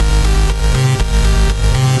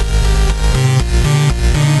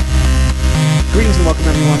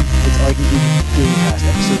everyone. It's AYCG Gamecast,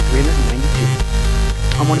 episode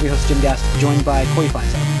 392. I'm one of your hosts, Jim Gast, joined by Corey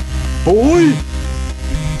Feinstein. Boy!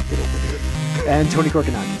 Get over here. And Tony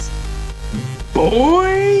Korkanakis.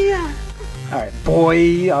 Boy! Alright,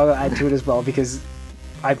 boy, I'll add to it as well, because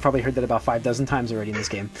I've probably heard that about 5 times already in this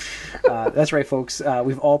game. That's right, folks.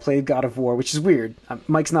 We've all played God of War, which is weird.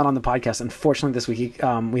 Mike's not on the podcast, unfortunately. This week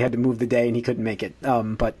we had to move the day, and he couldn't make it.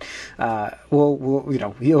 But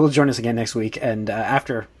he'll join us again next week. And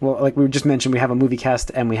after, well, like we just mentioned, we have a movie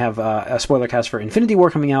cast and we have a spoiler cast for Infinity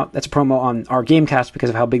War coming out. That's a promo on our game cast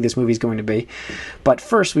because of how big this movie is going to be. But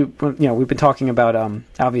first, we've been talking about.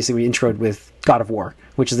 Obviously, we introed with God of War,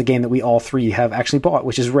 which is a game that we all three have actually bought,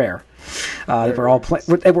 which is rare. We're all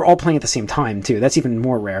playing at the same time too. That's even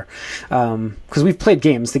more rare because we've played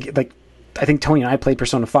games like I think Tony and I played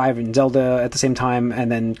Persona 5 and Zelda at the same time,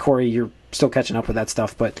 and then Corey, you're still catching up with that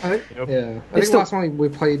stuff. But I think the last one we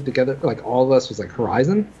played together, like all of us, was like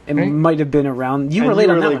Horizon. It might have been around. You were late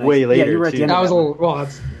on that one. Way later. Yeah, you were at the end. That of was that a one. little. Well,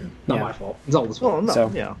 that's not my fault. Zelda's fault. Well, no,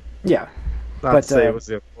 So, yeah. Not But, to say it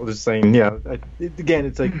was. I was just saying. Yeah. Again,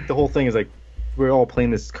 it's like the whole thing is like we're all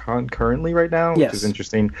playing this currently right now, which is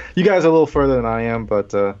interesting. You guys are a little further than I am,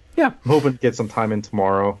 but I'm hoping to get some time in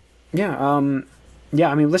tomorrow. Yeah. Yeah,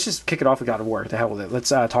 I mean, let's just kick it off with God of War. To hell with it. Let's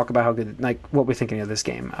talk about how good, like, what we're thinking of this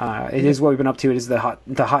game. It is what we've been up to. It is the hot.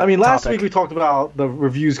 I mean, last topic. week we talked about the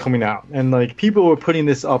reviews coming out, and like people were putting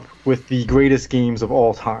this up with the greatest games of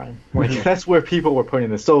all time. Like that's where people were putting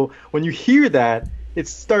this. So when you hear that, it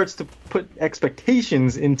starts to put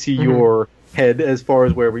expectations into your head as far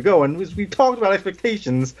as where we go, and we've talked about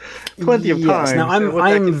expectations plenty of times. Now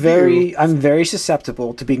I'm very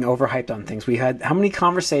susceptible to being overhyped on things. We had how many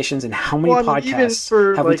conversations and how many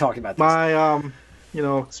podcasts have we talked about this? My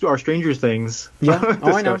our Stranger Things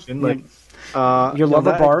discussion. Your love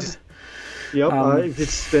of Barb.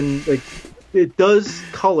 It's been like it does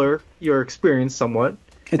color your experience somewhat.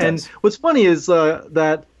 And what's funny is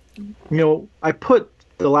that I put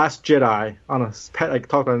The Last Jedi on I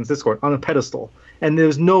talked about in Discord, on a pedestal, and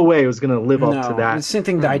there's no way it was going to live up to that. The same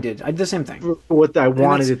thing that I did. I did the same thing. What I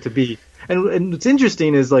wanted it to be. And what's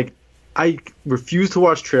interesting is like I refuse to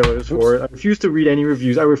watch trailers for it. I refuse to read any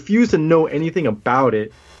reviews. I refuse to know anything about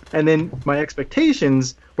it. And then my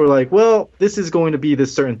expectations were like, well, this is going to be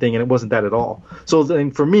this certain thing, and it wasn't that at all. So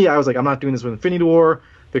then for me, I was like, I'm not doing this with Infinity War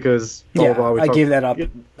because blah, blah, blah. I gave that up.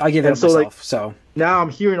 I gave that up myself. So now I'm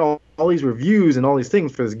hearing all these reviews and all these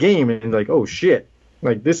things for this game, and like, oh shit,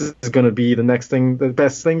 like this is going to be the next thing, the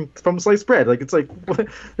best thing from sliced bread. Like it's like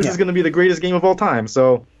this is going to be the greatest game of all time.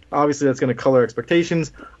 So obviously that's going to color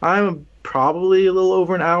expectations. I'm probably a little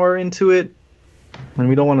over an hour into it, and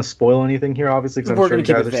we don't want to spoil anything here, obviously, because I'm sure you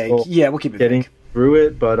guys are still we'll keep it getting through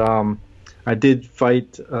it. But I did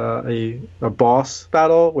fight a boss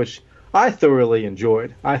battle, which I thoroughly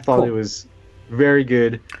enjoyed. I thought it was very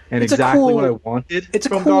good and exactly what I wanted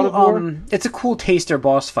from God of War. It's a cool taster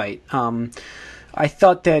boss fight. I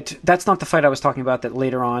thought that's not the fight I was talking about, that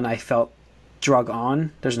later on I felt drug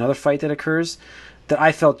on. There's another fight that occurs that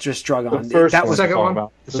I felt just drug on. That was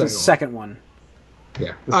the second one.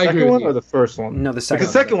 Yeah. The second one or the first one? No, the second one.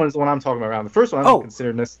 The second one is the one I'm talking about. The first one I don't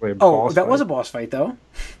consider necessarily a boss fight. That was a boss fight, though.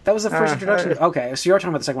 That was the first introduction. Okay, so you're talking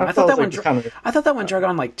about the second one. I thought that one drug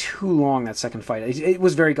on like too long, that second fight. It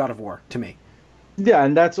was very God of War to me. Yeah,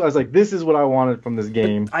 and that's I was like, this is what I wanted from this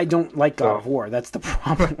game. But I don't like God of War. That's the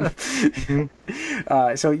problem.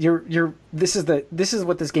 So this is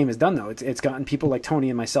what this game has done, though. It's gotten people like Tony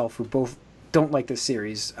and myself who both don't like this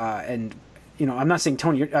series, and I'm not saying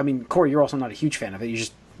Tony. Corey, you're also not a huge fan of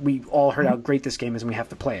it. We all heard how great this game is, and we have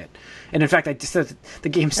to play it. And in fact, the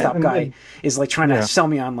GameStop guy is like trying to sell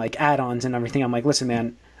me on like add-ons and everything. I'm like, listen,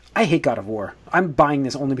 man, I hate God of War. I'm buying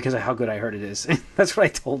this only because of how good I heard it is. That's what I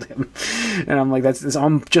told him. And I'm like,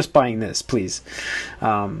 I'm just buying this, please.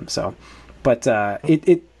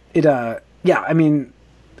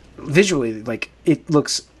 Visually, like, it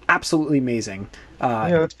looks absolutely amazing.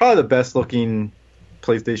 It's probably the best looking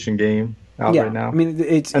PlayStation game out right now. I mean,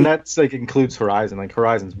 that's like includes Horizon. Like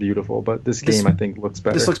Horizon's beautiful, but this game I think looks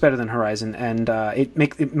better. This looks better than Horizon, and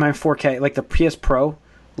my 4K, like the PS Pro,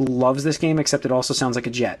 loves this game, except it also sounds like a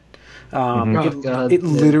jet. It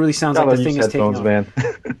literally sounds like the thing is taking off. Man.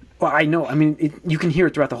 Well, I know. I mean, you can hear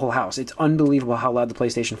it throughout the whole house. It's unbelievable how loud the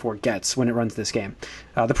PlayStation 4 gets when it runs this game.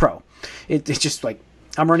 The Pro, it's just like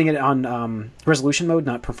I'm running it on resolution mode,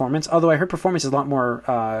 not performance. Although I heard performance is a lot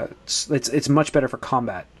more. It's much better for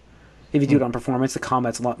combat. If you do it on performance, the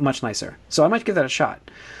combat's much nicer. So I might give that a shot.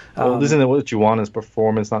 Well, isn't it what you want is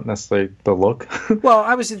performance, not necessarily the look? Well,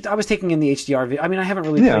 I was taking in the HDR. I mean, I haven't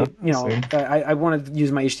really played. I wanted to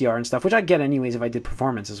use my HDR and stuff, which I'd get anyways if I did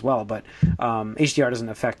performance as well. But HDR doesn't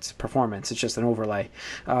affect performance; it's just an overlay.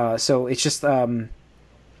 So it's just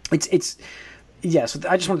it's. Yeah, so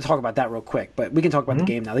I just wanted to talk about that real quick, but we can talk about the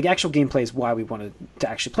game now. The actual gameplay is why we wanted to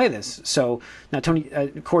actually play this. So now, Tony,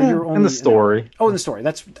 Corey, you're only in the story. In the story.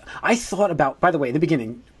 I thought about. By the way, in the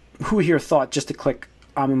beginning, who here thought just to click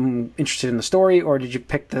I'm interested in the story, or did you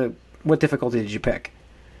pick what difficulty did you pick?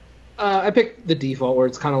 I picked the default, where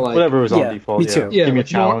it's kind of like whatever was on default. Me too. Yeah, give me a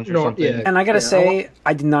challenge or something. Yeah. And I gotta say,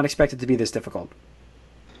 I did not expect it to be this difficult.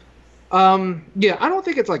 I don't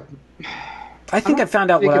think it's like. I think I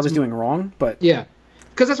found out what I was doing wrong, but yeah,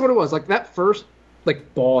 because that's what it was. Like that first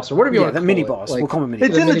boss or whatever you want to call mini it. boss. Like, we'll call him a mini.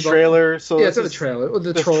 It's in the trailer, so yeah, it's in the trailer.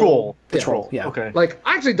 The troll. The troll. Yeah. Okay. Like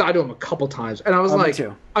I actually died to him a couple times, and I was like,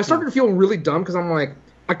 too. I started to feel really dumb because I'm like,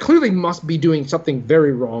 I clearly must be doing something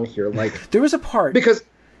very wrong here. Like there was a part because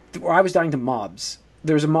where I was dying to mobs.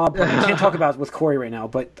 There's a mob part I can't talk about with Corey right now,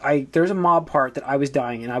 but there's a mob part that I was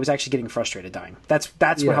dying, and I was actually getting frustrated dying. That's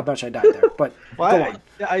how much I died there. But go on.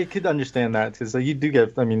 I could understand that because you do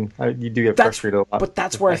get. I mean, you do get frustrated a lot. But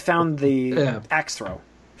that's where I found the axe throw.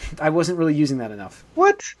 I wasn't really using that enough.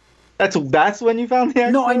 What? That's when you found the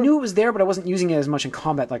axe No, throw? I knew it was there, but I wasn't using it as much in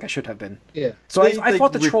combat like I should have been. Yeah. So I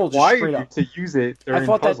fought the troll just straight up. To use it during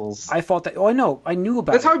puzzles. I thought that. Oh, I know. I knew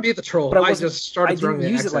about That's it. how I beat the troll. But I just started throwing the axe.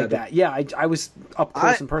 I didn't use it like that. Yeah, I was up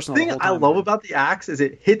close and personal. The thing I love about the axe is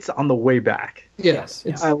it hits on the way back. Yes.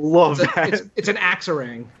 I love that. It's an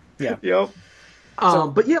axerang. Yeah. Yep.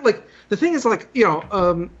 But yeah, like the thing is, like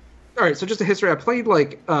all right. So just a history. I played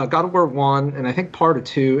like God of War 1 and I think part of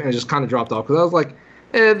 2, and it just kind of dropped off because I was like,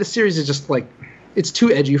 the series is just like. It's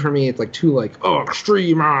too edgy for me. It's like too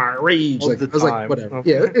extreme rage. Like I was like whatever.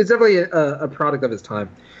 Okay. Yeah, it's definitely a product of its time.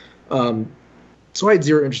 So I had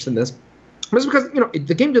zero interest in this. But it's because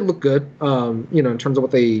the game did look good. In terms of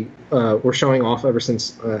what they were showing off ever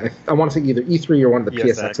since I want to say either E3 or one of the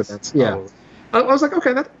PSX events. Yeah, I was like,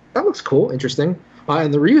 okay, that looks cool, interesting.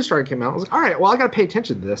 And the review started came out. I was like, all right, well, I got to pay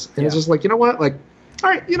attention to this. And it's just like, you know what, like. All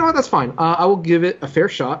right, you know what? That's fine. I will give it a fair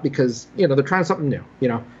shot because they're trying something new.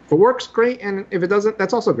 If it works, great, and if it doesn't,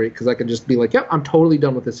 that's also great because I can just be like, "Yep, I'm totally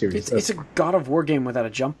done with this series." It's a God of War game without a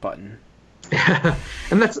jump button.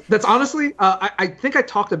 And that's honestly, I think I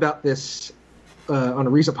talked about this on a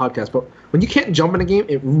recent podcast. But when you can't jump in a game,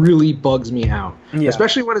 it really bugs me out. Yeah.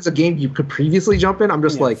 Especially when it's a game you could previously jump in. I'm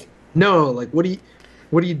just like, no, like what are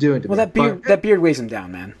you doing to me? That beard weighs him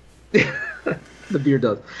down, man. The beard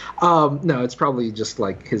does. No, it's probably just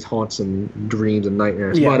like his haunts and dreams and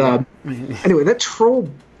nightmares. Yeah, but anyway, that troll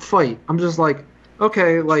fight, I'm just like,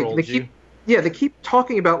 okay, like they keep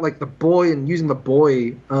talking about like the boy and using the boy,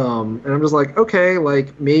 and I'm just like, okay,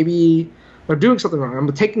 like maybe they're doing something wrong.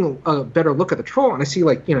 I'm taking a better look at the troll, and I see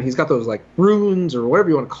like he's got those like runes or whatever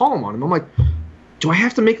you want to call them on him. I'm like, do I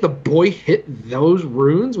have to make the boy hit those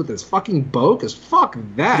runes with his fucking bow? Because fuck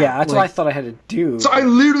that. Yeah, that's what I thought I had to do. So I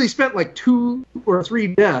literally spent like 2 or 3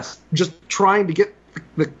 deaths just trying to get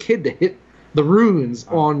the kid to hit the runes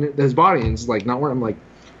on his body, and it's like not where I'm like,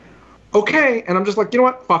 okay. And I'm just like, you know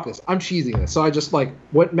what? Fuck this. I'm cheesing this. So I just like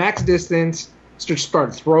went max distance, just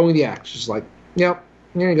started throwing the axe. Just like, yep.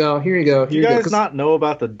 Here you go. Here you go. Do you guys not know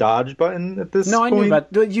about the dodge button at this point? No, I knew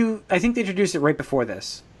about I think they introduced it right before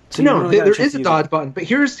this. So no, there is a dodge button, but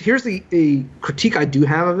here's the critique I do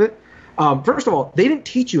have of it. First of all, they didn't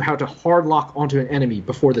teach you how to hard lock onto an enemy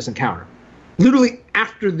before this encounter. Literally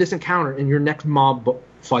after this encounter in your next mob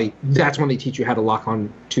fight, that's when they teach you how to lock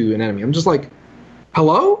on to an enemy. I'm just like,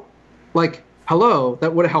 hello? Like, hello?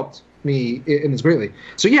 That would have helped me in this greatly.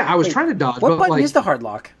 So yeah, I was trying to dodge. What button is the hard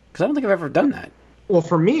lock? Because I don't think I've ever done that. Well,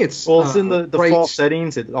 for me, it's in the default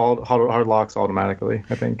settings. It all hard locks automatically.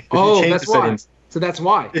 I think. If you change that's the settings, why. So that's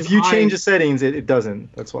why. If you change the settings, it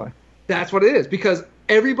doesn't. That's why. That's what it is. Because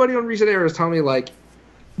everybody on Reset Era is telling me, like,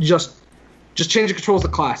 just change the controls to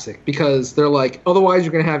classic. Because they're like, otherwise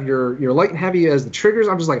you're going to have your light and heavy as the triggers.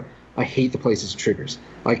 I'm just like, I hate the places of triggers.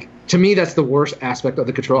 Like, to me, that's the worst aspect of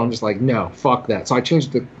the control. I'm just like, no, fuck that. So I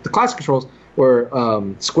changed the classic controls where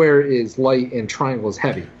square is light and triangle is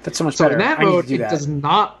heavy. That's so much better. So in that mode, it does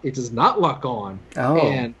not lock on. Oh.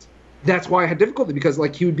 And that's why I had difficulty because,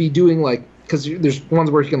 like, he would be doing, like, because there's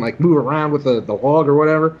ones where he can like move around with the log or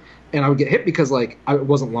whatever, and I would get hit because like I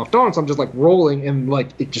wasn't locked on, so I'm just like rolling and like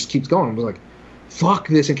it just keeps going. I was like, fuck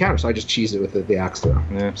this encounter, so I just cheesed it with the axe throw.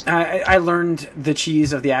 Yeah. I learned the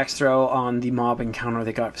cheese of the axe throw on the mob encounter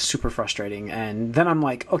that got super frustrating, and then I'm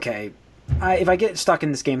like, okay, if I get stuck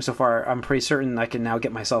in this game so far, I'm pretty certain I can now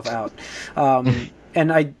get myself out.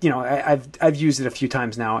 And I've used it a few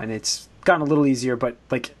times now, and it's gotten a little easier. But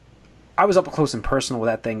like, I was up close and personal with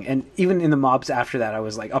that thing, and even in the mobs after that, I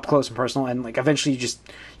was like up close and personal, and like eventually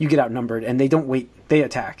you get outnumbered, and they don't wait, they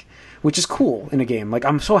attack, which is cool in a game. Like,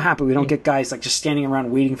 I'm so happy we don't get guys like just standing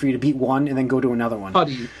around waiting for you to beat one and then go to another one.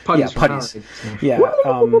 Putties. Yeah.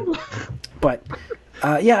 But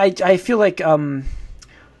I feel like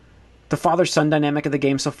the father-son dynamic of the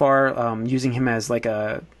game so far, using him as like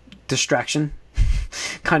a distraction,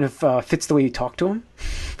 kind of fits the way you talk to him.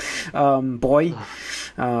 Boy.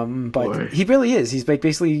 He really is. He's like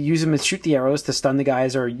basically use him as shoot the arrows to stun the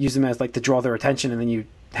guys, or use him as like to draw their attention, and then you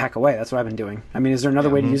hack away. That's what I've been doing. I mean, is there another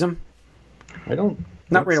way to use him? I don't.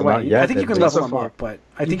 Not right away. Yet, I think you can level them far. up, but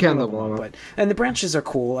I think you can level them up. But and the branches are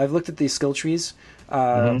cool. I've looked at the skill trees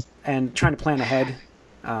and trying to plan ahead.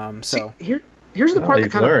 Here's the part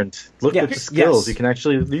that kind of look at the skills. You can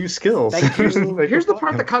actually use skills. Here's the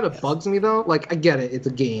part that kind of bugs me though. Like, I get it, it's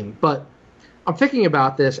a game, but I'm thinking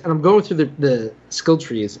about this and I'm going through the skill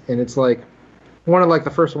trees, and it's like one of like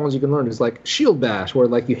the first ones you can learn is like shield bash, where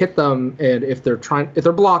like you hit them, and if they're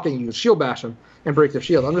blocking, you shield bash them and break their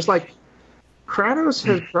shield. I'm just like, Kratos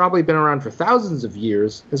has probably been around for thousands of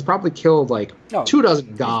years, has probably killed like 24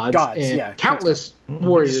 gods and countless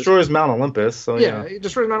warriors. He destroys Mount Olympus. So he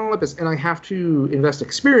destroys Mount Olympus, and I have to invest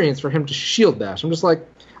experience for him to shield bash. I'm just like,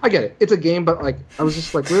 I get it, it's a game, but like, I was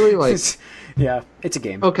just like, really, like, it's a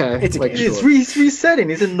game. Okay, it's a like, game. Sure. He's resetting.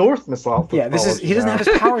 He's in North mythology. Yeah, he doesn't have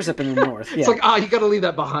his powers up in the North. Yeah. It's like, you got to leave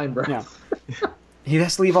that behind, bro. Yeah, he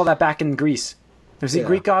has to leave all that back in Greece. Was he a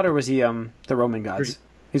Greek god, or was he the Roman gods?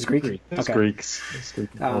 He's Greek? It's Greeks. It's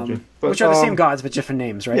Greek mythology. Which are the same gods, but different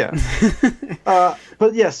names, right? Yeah.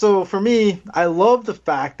 But yeah, so for me, I love the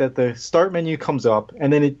fact that the start menu comes up,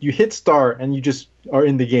 and then you hit start, and you just are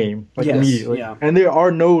in the game immediately. Yeah. And there are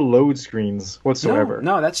no load screens whatsoever.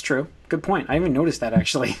 No, that's true. Good point. I even noticed that,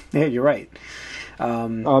 actually. Yeah, you're right. The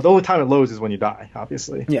only time it loads is when you die,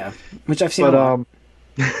 obviously. Yeah, which I've seen a lot.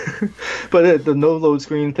 But the no load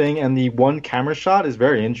screen thing and the one camera shot is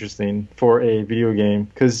very interesting for a video game,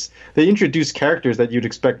 because they introduce characters that you'd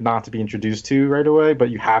expect not to be introduced to right away, but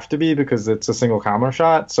you have to be because it's a single camera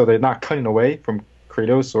shot, so they're not cutting away from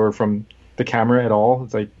Kratos or from the camera at all.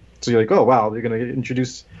 It's like, so you're like, oh wow, they're gonna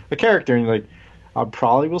introduce a character, and you're like, I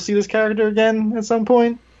probably will see this character again at some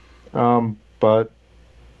point. But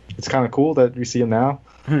it's kind of cool that we see him now.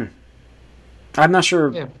 I'm not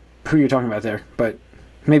sure who you're talking about there, but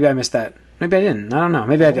maybe I missed that. Maybe I didn't. I don't know.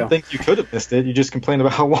 Maybe I don't. Think you could have missed it. You just complained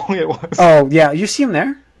about how long it was. Oh, yeah. You see him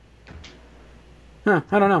there? Huh,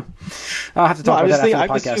 I don't know. I'll have to talk about that after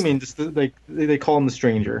the podcast. I'm assuming they call him the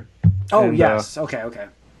Stranger. Oh, and, yes. Okay.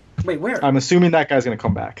 Wait, where? I'm assuming that guy's going to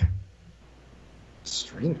come back.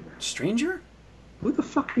 Stranger? Who the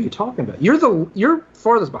fuck are you talking about? You're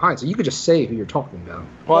farthest behind, so you could just say who you're talking about.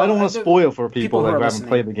 Well, I don't want to spoil for people that haven't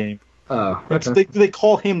played the game. Oh, okay. They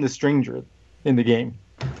call him the Stranger in the game.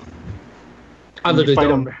 Other than fight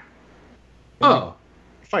him. Oh.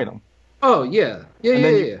 Fight him. Oh yeah.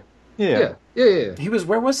 Yeah. He was.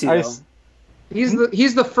 Where was he though?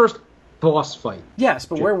 He's the first boss fight. Yes,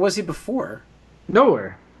 but where was he before?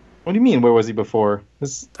 Nowhere. What do you mean? Where was he before?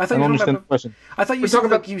 I don't understand the question. I thought you said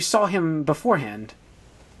like you saw him beforehand.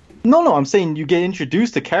 No. I'm saying you get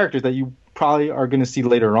introduced to characters that you probably are going to see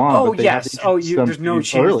later on. Oh yes. There's no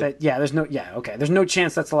chance that. Yeah. There's no. Yeah. Okay. There's no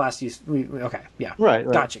chance that's the last use. Okay. Yeah. Right.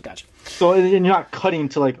 Gotcha. So and you're not cutting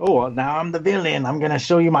to like, oh, now I'm the villain. I'm going to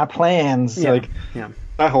show you my plans. Yeah.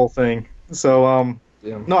 That whole thing. So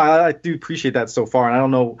no, I do appreciate that so far, and I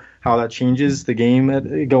don't know how that changes the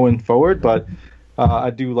game going forward, but I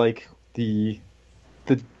do like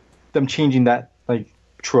them changing that like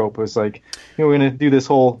trope. It was like, we're going to do this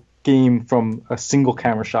whole game from a single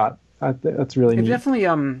camera shot. That's really neat. Definitely.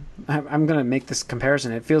 I'm going to make this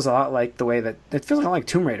comparison. It feels a lot like it feels a lot like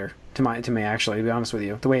Tomb Raider to me, actually, to be honest with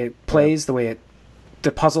you. The way it plays, the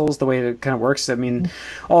puzzles, the way it kind of works. I mean,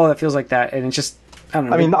 all of that feels like that, and it's just, I don't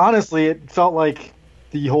know. I mean, honestly, it felt like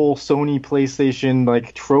the whole Sony PlayStation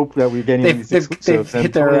like trope that we're getting in these exclusives. They've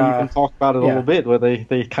hit their, even talked about it a little bit, where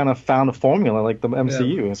they kind of found a formula, like the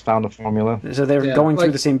MCU has found a formula. So they're going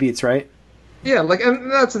through the same beats, right? Yeah,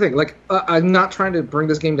 and that's the thing. Like, I'm not trying to bring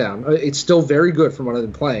this game down. It's still very good from what I've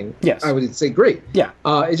been playing. Yes, I would say great. Yeah.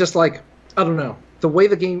 It's just like, I don't know, the way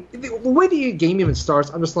the game even starts.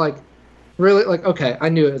 I'm just like, really, like, okay, I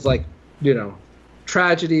knew it was like,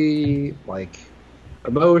 tragedy, like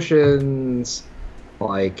emotions,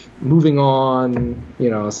 like moving on,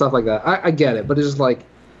 stuff like that. I get it, but it's just like,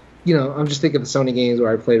 I'm just thinking of the Sony games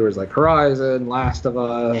where I played, where it's like Horizon, Last of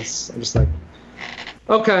Us. I'm just like,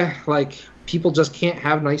 okay, like people just can't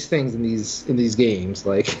have nice things in these games.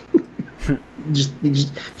 Like, you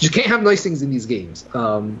just can't have nice things in these games.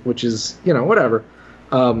 Which is whatever.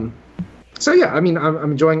 So yeah, I mean,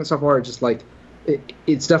 I'm enjoying it so far. It's just like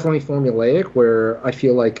it's definitely formulaic, where I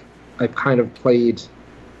feel like I've kind of played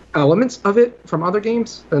elements of it from other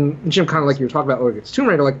games. And Jim, kind of like you were talking about, like it's Tomb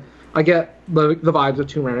Raider. Like I get the vibes of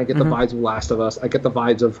Tomb Raider. I get the vibes of Last of Us. I get the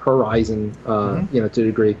vibes of Horizon. To a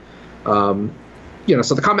degree.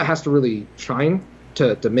 So the combat has to really shine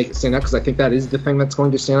to make it stand out, because I think that is the thing that's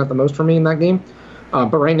going to stand out the most for me in that game.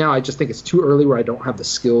 But right now, I just think it's too early where I don't have the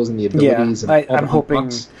skills and the abilities. Yeah, I'm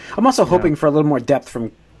hoping. I'm also hoping for a little more depth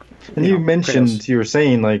from. And you mentioned, you were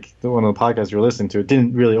saying, like, one of the podcasts you were listening to, it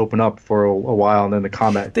didn't really open up for a while, and then the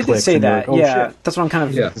combat They clicked. did say that, like, shit. That's what I'm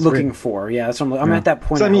kind of looking for. Yeah, that's what I'm at that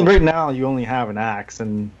point. So, I mean, right now, you only have an axe,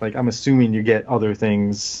 and, like, I'm assuming you get other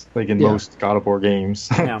things, like, in most God of War games.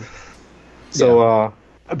 Yeah. So,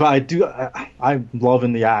 but I'm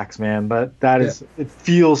loving the axe, man. But that is, it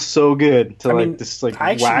feels so good to, just, like,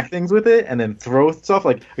 whack things with it, and then throw stuff,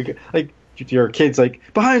 like your kid's like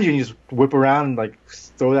behind you, and you just whip around and like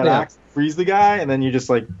throw that axe, freeze the guy, and then you just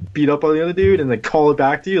like beat up on the other dude and then call it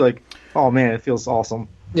back to you. Like, oh man, it feels awesome.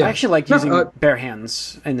 Yeah. I actually like using bare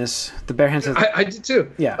hands in this. The bare hands. I did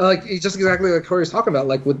too. Yeah. Like just exactly like Corey was talking about.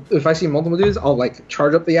 Like if I see multiple dudes, I'll like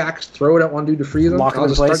charge up the axe, throw it at one dude to freeze him. I'll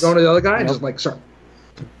just start going to the other guy and just like start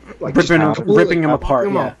like ripping him apart.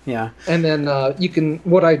 Yeah. And then you can.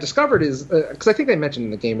 What I discovered is because I think they mentioned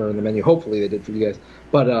in the game or in the menu. Hopefully they did for you guys,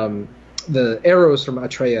 but the arrows from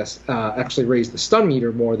Atreus actually raise the stun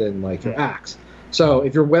meter more than like your axe. So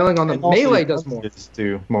if you're wailing on the melee, does more.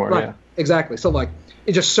 Do more, right? Exactly. So like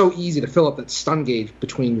it's just so easy to fill up that stun gauge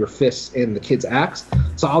between your fists and the kid's axe.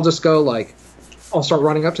 So I'll just go like I'll start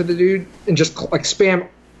running up to the dude and just like spam.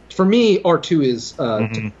 For me, R2 is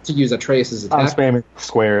to use Atreus' attack. I'm spamming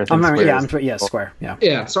square. Square. Yeah.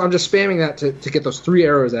 Yeah. So I'm just spamming that to get those 3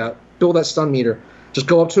 arrows out, build that stun meter. Just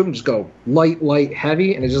go up to him, just go light,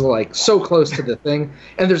 heavy, and it's just like so close to the thing.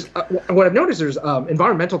 And there's what I've noticed, there's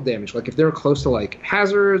environmental damage. Like if they're close to like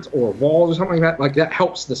hazards or walls or something like that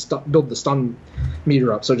helps build the stun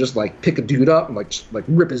meter up. So just like pick a dude up and like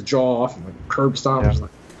rip his jaw off and like curb stomp. Yeah.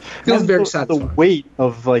 Like, feels very satisfying. The weight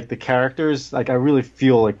of like the characters, like I really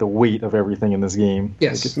feel like the weight of everything in this game.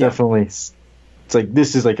 Yes, like, it's definitely. It's like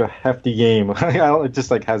this is like a hefty game. It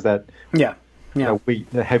just like has that. Yeah. Weight,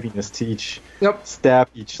 the heaviness to each step,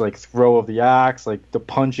 each like throw of the axe, like the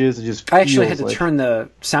punches. It just. I actually had to turn the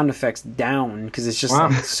sound effects down because it's just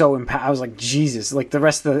like, so I was like, Jesus! Like the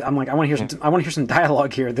rest of I'm like, I want to hear some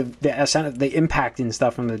dialogue here. The sound of the impact and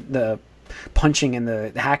stuff from the punching and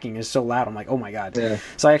the hacking is so loud. I'm like, oh my god! Yeah.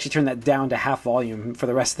 So I actually turned that down to half volume for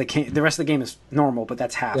the rest of the game. The rest of the game is normal, but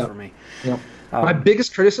that's half for me. Yep. My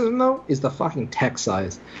biggest criticism, though, is the fucking text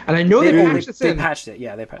size. And I know they patched it.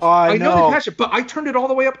 Yeah, they patched it. I know they patched it, but I turned it all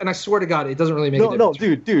the way up, and I swear to God, it doesn't really make a difference.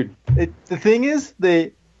 No, dude. The thing is,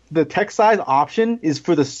 the text size option is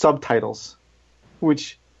for the subtitles,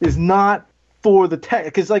 which is not for the text.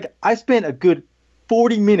 Because, like, I spent a good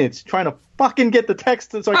 40 minutes trying to fucking get the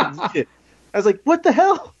text so I could read it. I was like, what the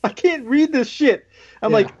hell? I can't read this shit.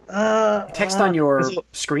 I'm like, text on your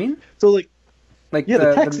screen? So, like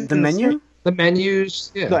the text the menu? The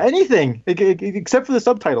menus, no, anything except for the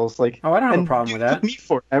subtitles. Like, I don't have a problem with that. It took me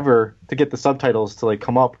forever to get the subtitles to like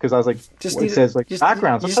come up because I was like, it says like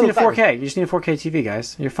background. You just need a 4K. You just need a 4K TV,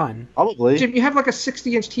 guys. You're fine. Probably. Jim, you have like a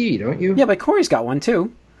 60-inch TV, don't you? Yeah, but Corey's got one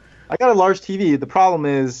too. I got a large TV. The problem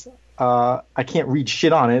is I can't read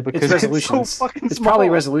shit on it because it's so fucking It's small. probably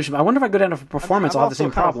resolution. I wonder if I go down for performance, I'll have the same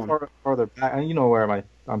problem. Farther back, you know where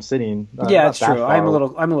I'm sitting. Yeah, it's true. I'm a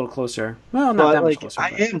little closer. Well, not that much closer. I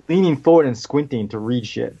am leaning forward and squinting to read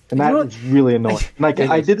shit, and that is really annoying. Like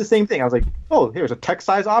I did the same thing. I was like, oh, here's a text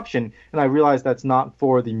size option, and I realized that's not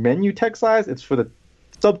for the menu text size. It's for the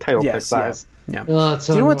subtitle text size. Yeah.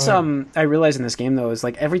 Do you know what's I realize in this game though is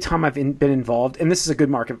like every time I've been involved, and this is a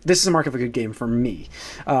mark of a good game for me,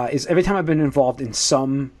 is every time I've been involved in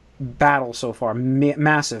some battle so far,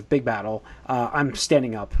 massive big battle, I'm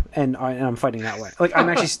standing up and I'm fighting that way. Like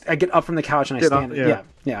I get up from the couch and I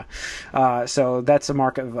stand. So that's a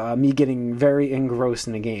mark of me getting very engrossed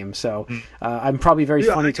in the game. So I'm probably very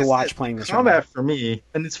funny to watch playing this. Combat for me,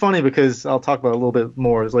 and it's funny because I'll talk about it a little bit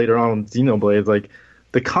more later on with Xenoblade. Like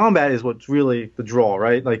the combat is what's really the draw,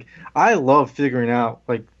 right? Like I love figuring out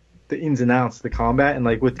like the ins and outs of the combat, and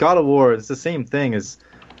like with God of War, it's the same thing. As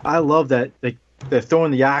I love that like they're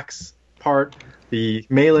throwing the axe part, the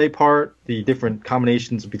melee part, the different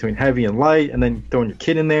combinations between heavy and light, and then throwing your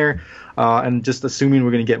kit in there, and just assuming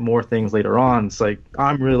we're going to get more things later on. It's like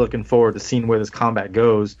I'm really looking forward to seeing where this combat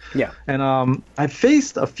goes. Yeah. And I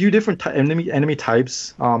faced a few different enemy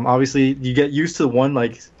types. Obviously, you get used to one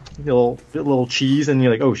like little cheese, and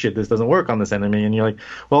you're like, oh shit, this doesn't work on this enemy, and you're like,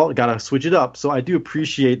 well, gotta switch it up. So I do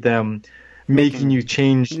appreciate them making you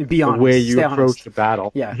change the way you approach the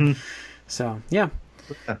battle. Yeah. Mhm. So yeah.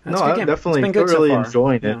 No, I'm definitely thoroughly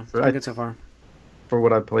enjoying it. It's been good so far. For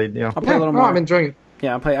what I played, yeah. I'll play a little more. I'm enjoying it.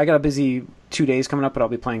 Yeah, I got a busy 2 days coming up, but I'll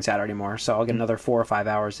be playing Saturday more, so I'll get another 4 or 5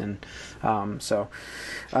 hours in. My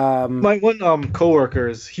one coworker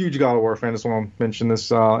is a huge God of War fan. I just want to mention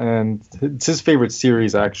this, and it's his favorite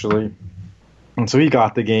series actually. And so he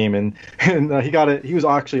got the game, and he got it. He was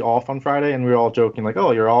actually off on Friday, and we were all joking like,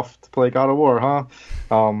 "Oh, you're off to play God of War, huh?"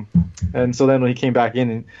 And so then when he came back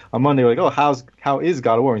in on Monday, we're like, "Oh, how is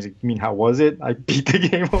God of War?" And he's like, "You mean how was it? I beat the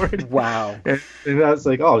game already." Wow. And I was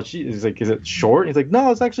like, "Oh, gee." He's like, "Is it short?" And he's like,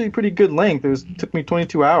 "No, it's actually pretty good length. Took me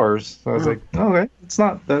 22 hours." So I was like, oh, "Okay, it's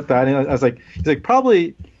not that bad." And I was like, "He's like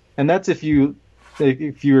probably," and that's if you're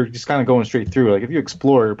just kind of going straight through. Like if you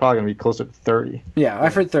explore, you're probably gonna be closer to 30. Yeah,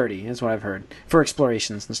 I've heard 30 is what I've heard for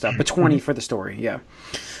explorations and stuff, but 20 for the story. Yeah.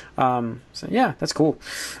 So yeah, that's cool.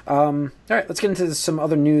 All right, let's get into some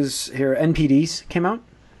other news here. NPDs came out.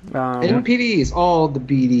 NPDs, all the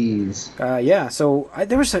BDs. Yeah. So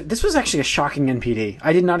this was actually a shocking NPD.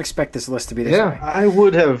 I did not expect this list to be this way. I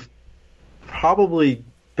would have probably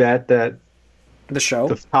bet that the show,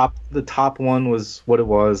 the top one was what it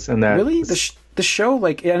was, and that really the show.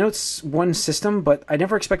 Like I know it's one system, but I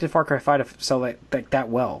never expected Far Cry 5 to sell that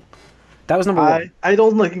well. That was number one. I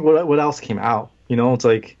don't like what else came out. You know, it's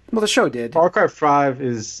like the show did. Far Cry 5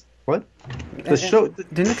 is what the show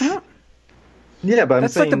didn't it come out? Yeah, but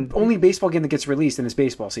that's like the only baseball game that gets released in this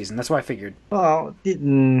baseball season. That's what I figured. Well, but it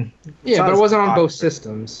wasn't on both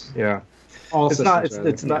systems. Yeah, all it's systems.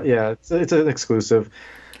 It's not. Yeah, it's an exclusive,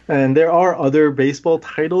 and there are other baseball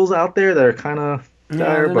titles out there that are kind of.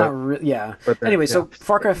 Anyway, so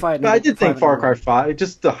Far Cry 5. I did think Far Cry 5,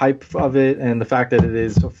 just the hype of it and the fact that it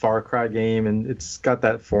is a Far Cry game and it's got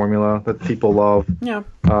that formula that people love. Yeah.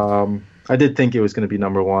 I did think it was going to be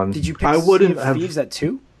number one. Did you pick Sea of Thieves at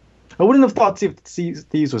 2? I wouldn't have thought Sea of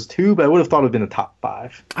Thieves was 2, but I would have thought it would have been a top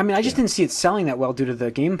 5. I mean, I just didn't see it selling that well due to the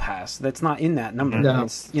Game Pass. That's not in that number. No.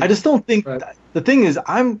 I just don't think... The thing is,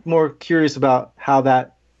 I'm more curious about how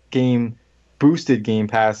that game boosted Game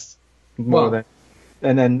Pass more than...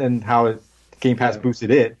 And how Game Pass boosted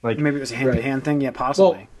it. Like maybe it was a hand-to-hand thing. Yeah,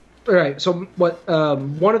 possibly. Well, right. So what?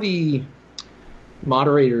 One of the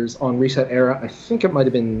moderators on Reset Era, I think it might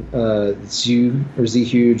have been Zude or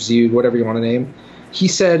Zude, whatever you want to name.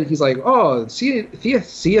 He's like, oh, Sea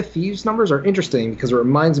of Thieves numbers are interesting because it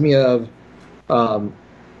reminds me of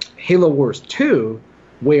Halo Wars 2,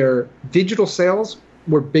 where digital sales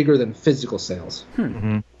were bigger than physical sales.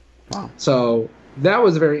 Mm-hmm. Wow. So. That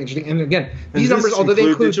was very interesting. And again, these numbers, although they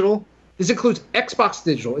include digital, this includes Xbox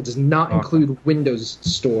Digital. It does not include Windows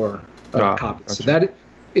Store copies. Gotcha. So that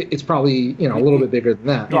it's probably a little bit bigger than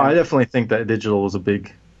that. No, I definitely think that digital was a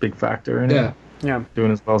big factor in it. Yeah,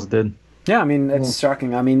 doing as well as it did. Yeah, I mean it's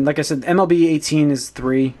shocking. I mean, like I said, MLB 18 is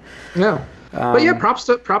 3. Yeah. But yeah, props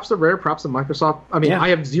to Rare, props to Microsoft. I mean, I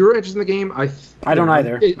have zero interest in the game. I don't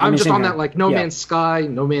either. I'm just on that like No Man's Sky,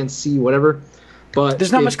 No Man's Sea, whatever. But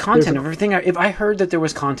there's not much content. If I heard that there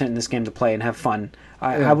was content in this game to play and have fun,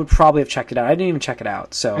 I would probably have checked it out. I didn't even check it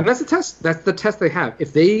out. So, and that's the test. That's the test they have.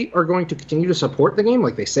 If they are going to continue to support the game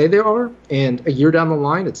like they say they are, and a year down the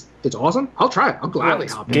line it's awesome, I'll try it. I'll gladly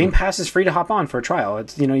hop in. Game Pass is free to hop on for a trial.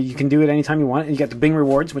 It's you can do it anytime you want. You get the Bing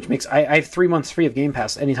rewards, which makes I have 3 months free of Game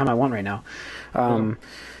Pass anytime I want right now.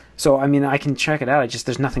 So I mean I can check it out.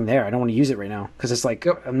 There's nothing there. I don't want to use it right now because it's like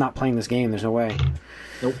I'm not playing this game. There's no way.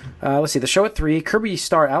 Nope. Let's see. The show at 3. Kirby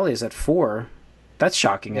Star Alley is at 4. That's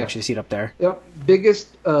shocking. Actually, to see it up there. Yep.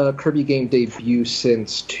 Biggest Kirby game debut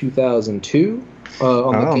since 2002.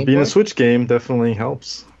 Being a Switch game definitely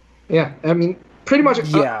helps. Yeah, I mean, pretty much.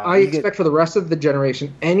 Yeah, I expect for the rest of the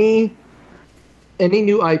generation, any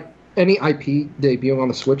new IP debuting on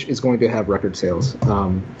the Switch is going to have record sales.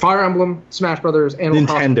 Fire Emblem, Smash Brothers, Animal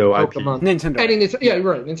Crossing, Pokemon, Nintendo. Yeah,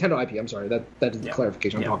 right. Nintendo IP. I'm sorry, that is the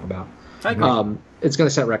clarification I'm talking about. I agree. It's going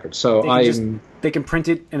to set records. So they can print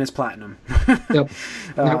it and it's platinum. Yep.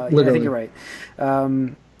 I think you're right.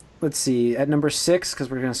 Let's see. At number 6,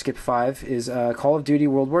 because we're going to skip 5, is Call of Duty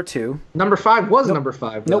World War II. Number 5 was number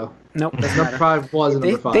 5, though. Nope. Number 5 was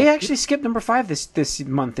number 5. They actually skipped number 5 this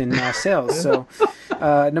month in sales. So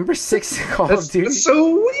number 6, Call of Duty. That's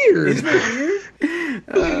so weird. Isn't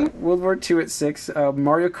that weird? World War II at 6.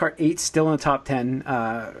 Mario Kart 8 still in the top 10.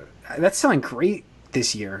 That's selling great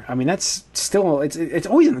this year. I mean, that's still it's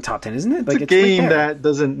always in the top 10, isn't it? It's a game that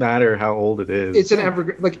doesn't matter how old it is. It's an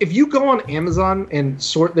evergreen. Like if you go on Amazon and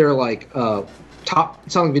sort their top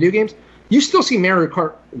selling video games, you still see Mario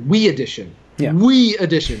Kart Wii Edition. Yeah. Wii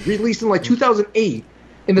Edition released in like 2008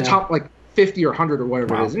 in the top like 50 or 100 or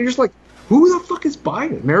whatever it is, and you're just like, who the fuck is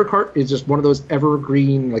buying it? Mario Kart is just one of those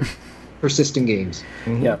evergreen like persistent games.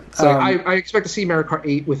 Mm-hmm. Yeah. So I expect to see Mario Kart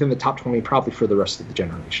 8 within the top 20 probably for the rest of the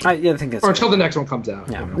generation. I think that's until the next one comes out.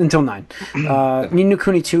 Yeah, until 9. Ni no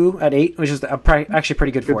Kuni 2 at 8, which is actually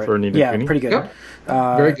pretty good for it. Yeah, pretty good. Yep.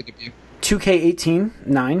 Very good debut. 2K18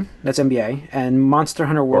 9, that's NBA, and Monster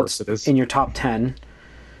Hunter Worlds in your top 10.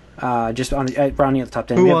 Just rounding out the top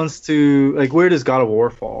 10. Who wants to where does God of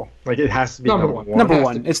War fall? Like it has to be number one. Number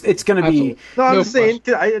one. It's going to be. No, I'm just saying.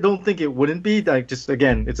 I don't think it wouldn't be. Like just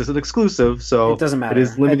again, it's an exclusive, so it doesn't matter. It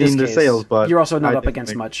is limiting the sales, but you're also not up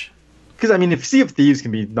against much. Because I mean, if Sea of Thieves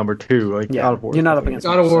can be number 2, God of War. You're not up against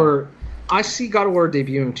God of War. I see God of War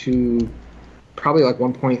debuting to probably like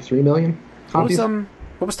 1.3 million copies.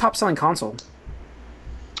 What was top selling console?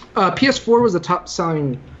 PS4 was the top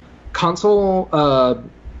selling console.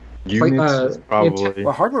 Units probably.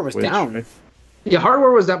 Well, hardware was down. Right? Yeah,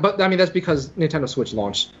 hardware was down, but I mean that's because Nintendo Switch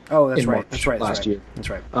launched. Oh, that's right. Last year.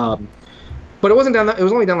 That's right. But it wasn't down. It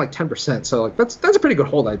was only down like 10%. So like that's a pretty good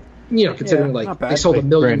hold. Considering they sold 1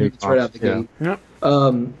 million units right out the gate. Yep.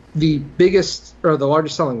 The biggest or the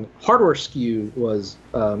largest selling hardware SKU was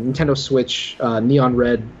Nintendo Switch Neon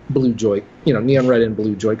Red Blue Neon Red and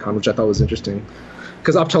Blue Joy-Con, which I thought was interesting.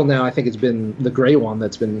 Because up till now, I think it's been the gray one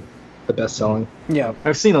that's been the best selling. Yeah,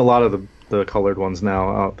 I've seen a lot of the colored ones now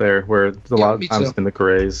out there, where a lot of times it's been the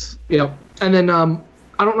grays. Yeah, and then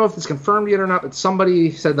I don't know if it's confirmed yet or not, but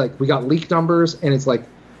somebody said like we got leaked numbers, and it's like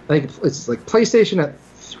I think it's like PlayStation at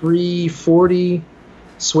 340,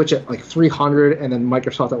 Switch at like 300, and then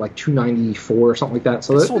Microsoft at like 294 or something like that.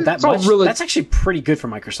 So they sold that much. Really, that's actually pretty good for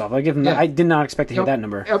Microsoft. I give them. I did not expect to hear that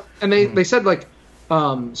number. Yep. And they said like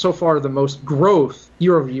so far the most growth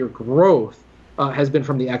year-over-year growth has been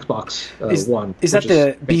from the Xbox One. Is that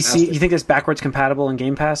the BC? You think it's backwards compatible in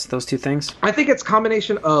Game Pass? Those two things? I think it's a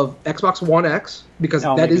combination of Xbox One X because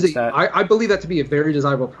I believe that to be a very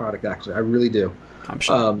desirable product. Actually, I really do. I'm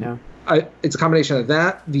sure. It's a combination of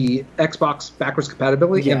that, the Xbox backwards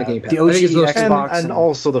compatibility, and the Game Pass. The OG Xbox, and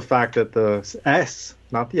also the fact that the S,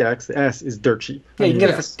 not the X, the S is dirt cheap. Yeah, you can get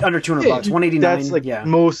it for under $200, $189. That's like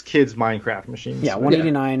most kids' Minecraft machines. Yeah,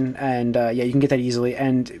 $189, and you can get that easily,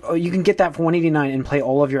 and you can get that for $189 and play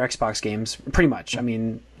all of your Xbox games, pretty much. I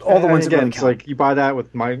mean, all the ones that really count. It's like you buy that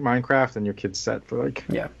with Minecraft, and your kid's set for like.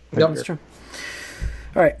 Yeah, that's true.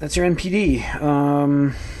 All right, that's your NPD.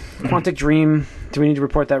 Quantic Dream. Do we need to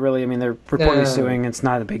report that really? I mean, they're reportedly suing. It's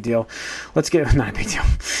not a big deal. Let's get into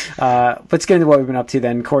what we've been up to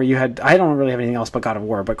then. Corey, I don't really have anything else but God of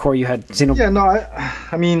War, but Corey, you had Xenoblade. Yeah, no,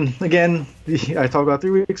 I mean, again, I talked about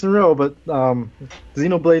 3 weeks in a row, but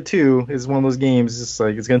Xenoblade 2 is one of those games. It's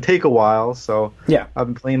like it's going to take a while, so yeah, I've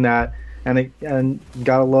been playing that, and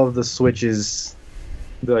gotta love the Switch's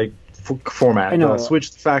like format. I know. The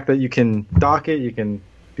Switch, the fact that you can dock it, you can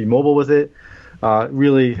be mobile with it.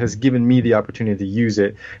 Really has given me the opportunity to use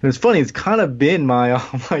it, and it's funny. It's kind of been my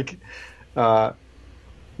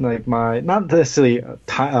my not necessarily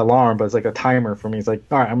alarm, but it's like a timer for me. It's like,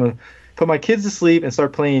 all right, I'm gonna put my kids to sleep and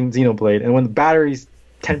start playing Xenoblade, and when the battery's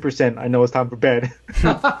 10%, I know it's time for bed.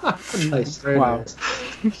 Nice, wow. Nice.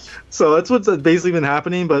 So that's what's basically been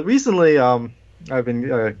happening. But recently, I've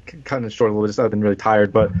been cutting it short a little bit. Just I've been really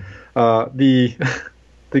tired, but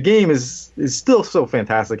the game is still so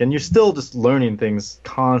fantastic, and you're still just learning things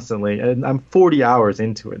constantly. And I'm 40 hours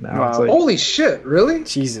into it now. Wow. It's like, holy shit, really?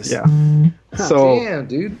 Jesus. Yeah. So damn,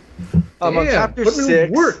 dude. I'm on chapter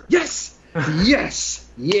 6. Yes. Yes.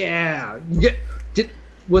 Yeah.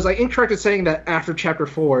 Was I incorrect in saying that after chapter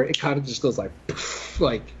 4, it kind of just goes like what's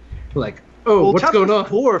going on? Chapter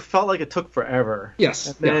 4 felt like it took forever.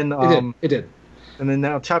 Yes. And then it did. And then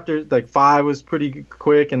now chapter 5 was pretty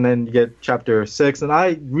quick, and then you get chapter 6, and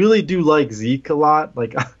I really do like Zeke a lot.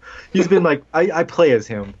 Like he's been like I play as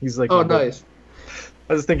him. He's like nice.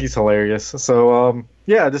 I just think he's hilarious. So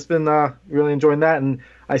just been really enjoying that, and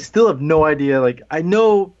I still have no idea. Like I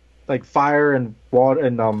know like fire and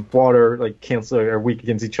water like cancel or weak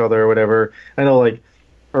against each other or whatever. I know like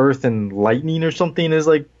earth and lightning or something is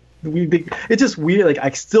like. It's just weird. Like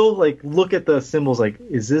I still like look at the symbols. Like,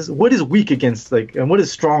 what is weak against like, and what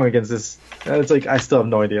is strong against this? It's like I still have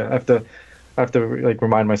no idea. I have to like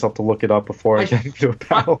remind myself to look it up before I get into a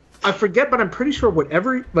battle. I forget, but I'm pretty sure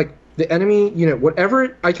whatever like the enemy unit,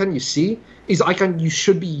 whatever icon you see, is the icon you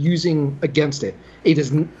should be using against it. It is,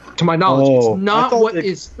 to my knowledge, it's not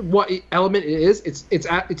what element it is.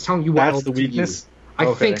 It's telling you what that's element the weakness. To use.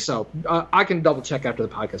 I think so. I can double check after the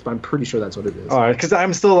podcast, but I'm pretty sure that's what it is. All right, because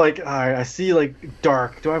I'm still like, all right, I see like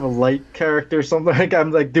dark. Do I have a light character or something? Like I'm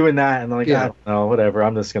like doing that, and I'm like, I don't know, whatever.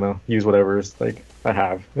 I'm just gonna use whatever's like I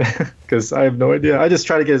have, because I have no idea. I just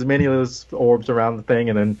try to get as many of those orbs around the thing,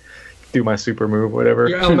 and then do my super move, whatever.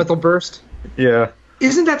 Your elemental burst. Yeah.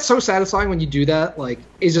 Isn't that so satisfying when you do that? Like,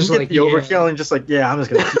 it's just like the overkill, and just like, I'm just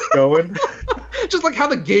gonna keep going. Just like how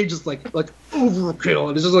the gauge is like overkill,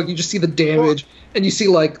 and it's just like you just see the damage, and you see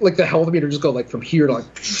like the health meter just go like from here to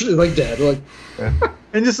like dead, like.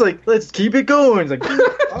 And just like, let's keep it going. It's like,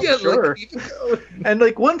 sure. Like, keep it going. And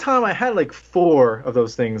like one time I had like 4 of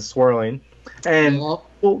those things swirling, and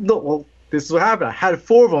this is what happened. I had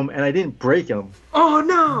 4 of them, and I didn't break them. Oh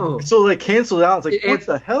no! So like canceled out. It's like, what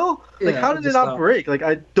the hell? Like, how did it not break? Like,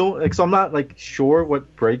 I don't like. So I'm not like sure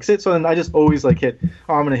what breaks it. So then I just always like hit.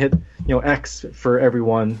 Oh, I'm gonna hit X for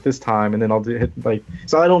everyone this time, and then I'll hit like.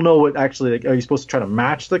 So I don't know what actually. Like, are you supposed to try to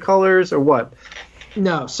match the colors or what?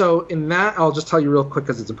 No. So in that, I'll just tell you real quick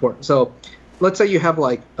because it's important. So let's say you have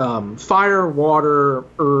like fire, water,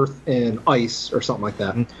 earth, and ice or something like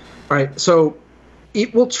that. Mm-hmm. All right. So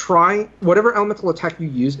it will try, whatever elemental attack you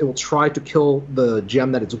use, it will try to kill the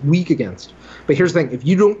gem that it's weak against. But here's the thing, if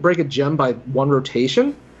you don't break a gem by 1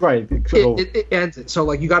 rotation, right, it ends it. So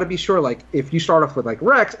like you got to be sure, like if you start off with like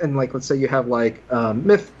Rex, and like let's say you have like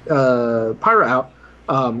Pyra out,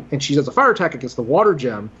 and she does a fire attack against the water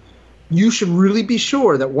gem, you should really be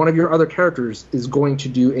sure that one of your other characters is going to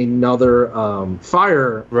do another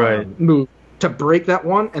fire move to break that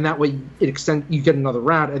one, and that way you get another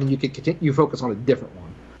round, and then you can continue. You focus on a different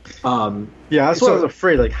one. That's what I was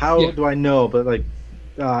afraid. Like, how do I know? But like,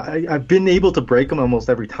 I've been able to break them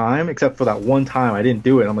almost every time, except for that one time I didn't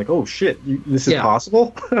do it. I'm like, oh shit, this is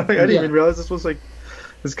possible. Like, I didn't even realize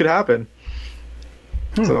this could happen.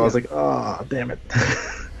 So I was like, oh damn it.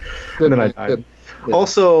 And then I died. Yeah.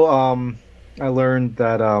 Also, I learned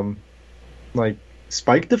that like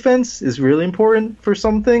spike defense is really important for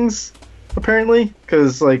some things. Apparently,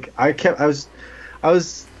 because like I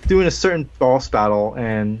was doing a certain boss battle,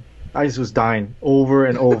 and I just was dying over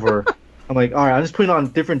and over. I'm like, all right, I'm just putting on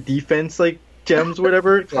different defense like gems or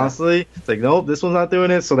whatever constantly. It's like, nope, this one's not doing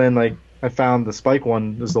it. So then like I found the spike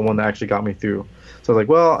one is the one that actually got me through. So I was like,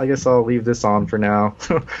 well, I guess I'll leave this on for now.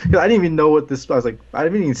 I didn't even know what this. I was like, I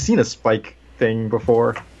haven't even seen a spike thing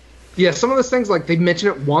before. Yeah, some of those things, like, they mention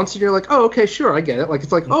it once, and you're like, oh, okay, sure, I get it. Like,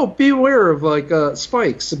 it's like, oh, be aware of, like,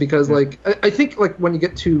 spikes, because, like, I think, like, when you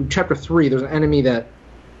get to Chapter 3, there's an enemy that,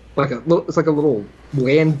 like, it's like a little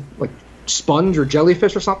land, like, sponge or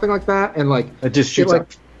jellyfish or something like that, and, like... It just shoots up.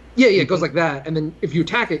 Yeah, it goes like that, and then if you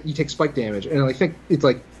attack it, you take spike damage, and I think it's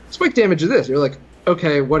like, spike damage is this. You're like,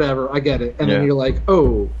 okay, whatever, I get it. And then you're like,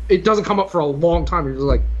 oh, it doesn't come up for a long time. You're just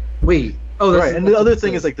like, wait... Oh, right, and the other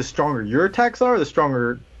thing is, like, the stronger your attacks are, the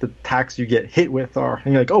stronger the attacks you get hit with are.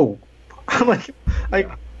 And you're like, oh, I'm like,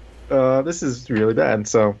 this is really bad.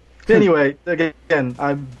 So, anyway, again,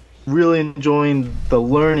 I'm really enjoying the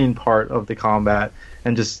learning part of the combat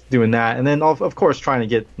and just doing that. And then, of course, trying to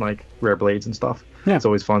get, like, rare blades and stuff. Yeah. It's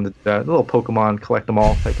always fun to do that. Little Pokemon, collect them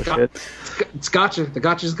all type of shit. It's gotcha. The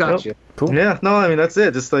gotcha's got you. Cool. Yeah, no, I mean, that's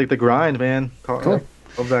it. Just, like, the grind, man. Cool.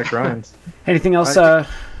 Love that grind. Anything else?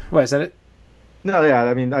 What, is that it? No, yeah,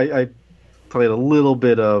 I mean, I played a little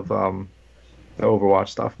bit of the Overwatch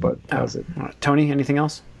stuff, but that was it. Tony, anything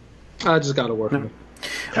else? I just got to work on it.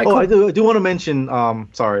 Right, cool. I do want to mention,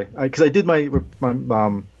 sorry, because I did my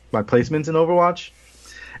placements in Overwatch,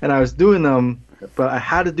 and I was doing them, but I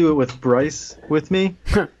had to do it with Bryce with me,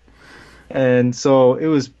 and so it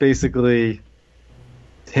was basically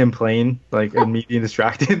him playing, like, and me being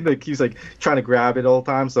distracted. Like, he was like trying to grab it all the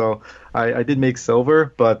time. So I did make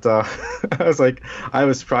silver, but I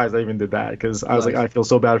was surprised I even did that, because I was like, I feel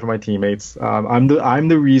so bad for my teammates. I'm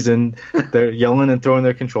the reason they're yelling and throwing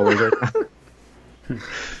their controllers right now.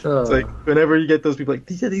 It's like whenever you get those people like,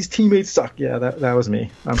 these teammates suck. Yeah, that was me.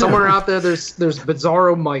 Somewhere out there, there's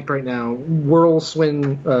Bizarro Mike right now,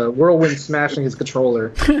 whirlwind smashing his controller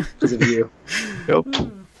because of you. Yep.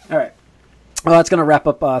 All right. Well, that's going to wrap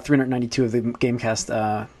up 392 of the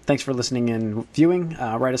Gamecast. Thanks for listening and viewing.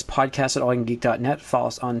 Write us podcast at allycangeek.net. Follow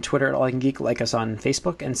us on Twitter at allycangeek. Like us on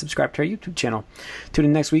Facebook, and subscribe to our YouTube channel. Tune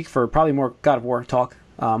in next week for probably more God of War talk.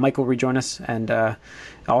 Mike will rejoin us, and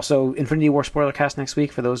also Infinity War spoiler cast next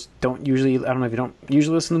week. For those I don't know if you don't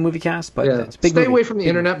usually listen to the movie cast, but it's a big Stay movie. Away from the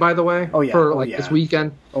internet, by the way. Oh yeah. For this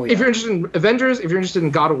weekend. Oh yeah. If you're interested in Avengers, if you're interested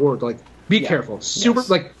in God of War, like be careful.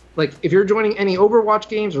 Like like if you're joining any Overwatch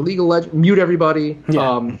games or League of Legends, mute everybody.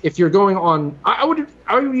 Yeah. If you're going on, I would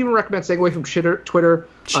even recommend staying away from Twitter.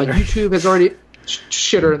 YouTube has already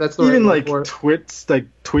shitter. That's the even right like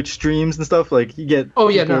Twitch streams and stuff. Like you get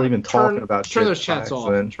people even talking about turn shit those chats off.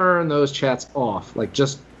 then. Turn those chats off. Like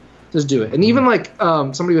just do it. And even like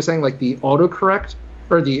somebody was saying like the autocorrect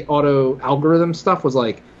or the auto algorithm stuff was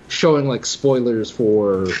like showing like spoilers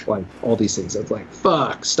for like all these things. It's like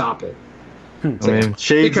fuck, stop it. I mean,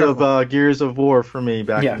 shades of Gears of War for me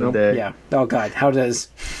back in the day. Yeah. Oh god, how does?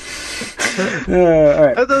 All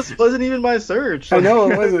right. That wasn't even my search. I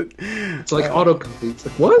know it wasn't. It's like autocomplete. It's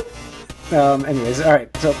like what? Anyways, all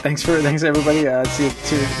right. So thanks everybody. See you.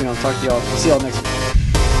 Talk to y'all. We'll see y'all next week.